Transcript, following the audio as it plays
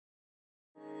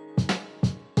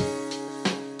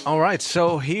Alright,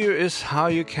 so here is how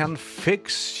you can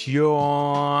fix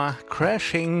your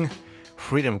crashing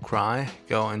Freedom Cry.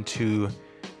 Go into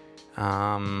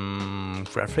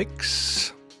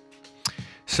graphics.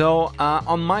 So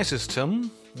on my system,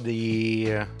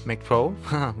 the MacPro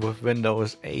with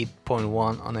Windows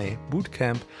 8.1 on a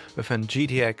Bootcamp with a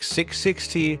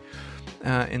GTX660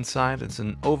 inside. It's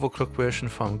an overclocked version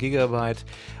from Gigabyte.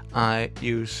 I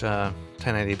use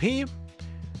 1080p,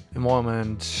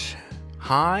 environment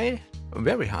high,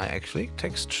 very high actually,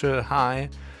 texture high.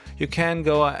 You can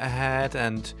go ahead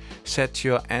and set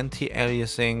your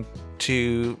anti-aliasing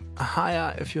to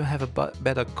higher if you have a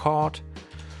better card.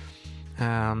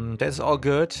 That's all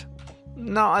good.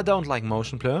 No, I don't like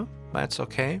motion blur, but it's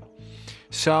okay.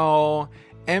 So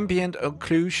ambient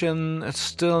occlusion is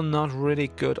still not really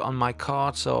good on my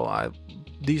card, so I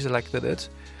deselected it.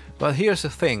 But here's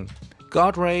the thing,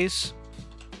 God rays,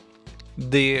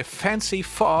 the fancy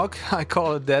fog, I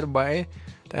call it that way,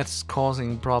 that's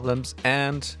causing problems,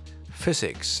 and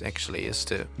physics actually is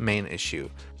the main issue.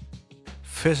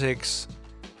 Physics,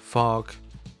 fog,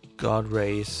 God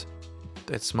rays,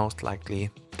 that's most likely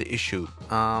the issue.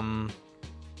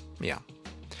 Yeah.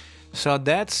 So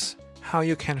that's how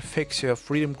you can fix your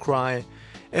Freedom Cry.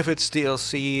 If it's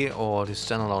DLC or the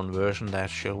standalone version,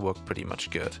 that should work pretty much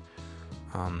good.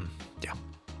 Yeah.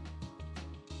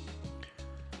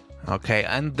 Okay,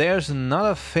 and there's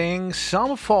another thing.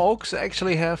 Some folks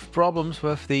actually have problems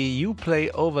with the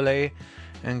Uplay overlay,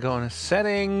 and go into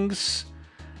settings,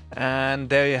 and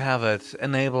there you have it.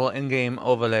 Enable in-game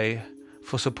overlay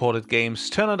for supported games.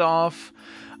 Turn it off.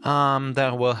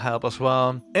 That will help as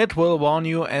well. It will warn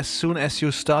you as soon as you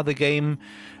start the game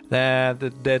that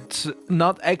that's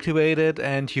not activated,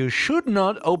 and you should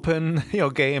not open your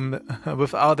game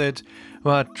without it.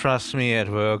 But trust me, it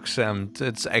works, and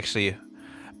it's actually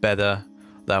better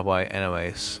that way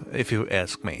anyways, if you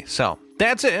ask me. So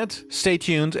that's it. Stay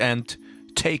tuned and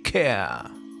take care.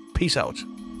 Peace out.